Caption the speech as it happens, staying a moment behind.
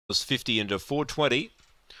50 into 420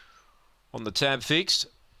 on the tab fixed.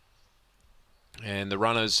 And the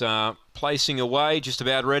runners are placing away, just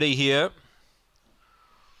about ready here.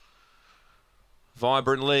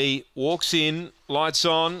 Vibrantly walks in, lights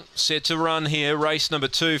on, set to run here. Race number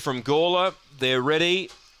 2 from Gawler. They're ready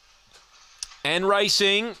and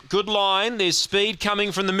racing. Good line. There's speed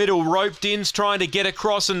coming from the middle. Roped in's trying to get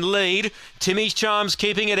across and lead. Timmy's Charm's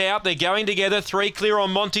keeping it out. They're going together. 3 clear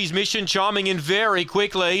on Monty's Mission, chiming in very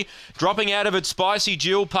quickly. Dropping out of it, Spicy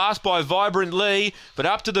Jewel, passed by Vibrant Lee. But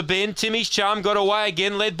up to the bend, Timmy's Charm got away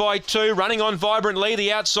again, led by 2. Running on Vibrant Lee,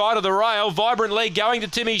 the outside of the rail. Vibrant Lee going to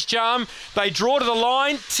Timmy's Charm. They draw to the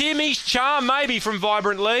line. Timmy's Charm maybe from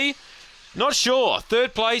Vibrant Lee. Not sure.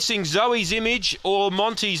 Third placing, Zoe's Image or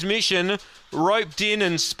Monty's Mission. Roped in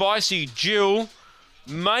and Spicy Jewel.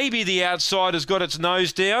 Maybe the outside has got its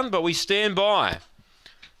nose down, but we stand by.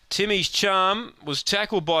 Timmy's Charm was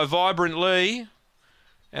tackled by Vibrant Lee,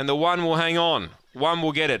 and the 1 will hang on. 1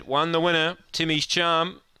 will get it. 1 the winner. Timmy's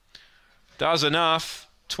Charm does enough.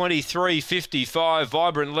 23.55.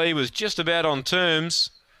 Vibrant Lee was just about on terms,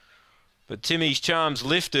 but Timmy's Charm's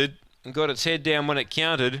lifted and got its head down when it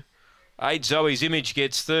counted. 8 Zoe's Image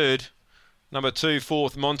gets third. Number 2,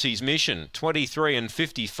 4th, Monty's Mission. 23 and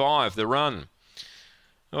 55, the run.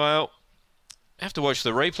 Well, I have to watch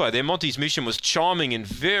the replay there. Monty's Mission was chiming in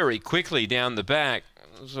very quickly down the back.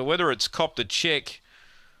 So whether it's copped a check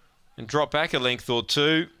and dropped back a length or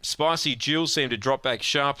 2, Spicy Jewel seemed to drop back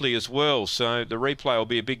sharply as well. So the replay will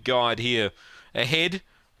be a big guide here. Ahead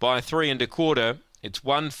by 3 1/4. It's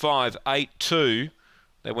 1.582.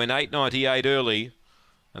 They went 8.98 early,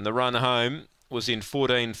 and the run home was in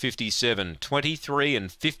 14.57. 23 and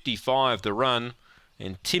 55 the run,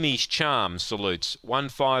 and Timmy's Charm salutes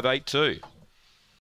 1.582.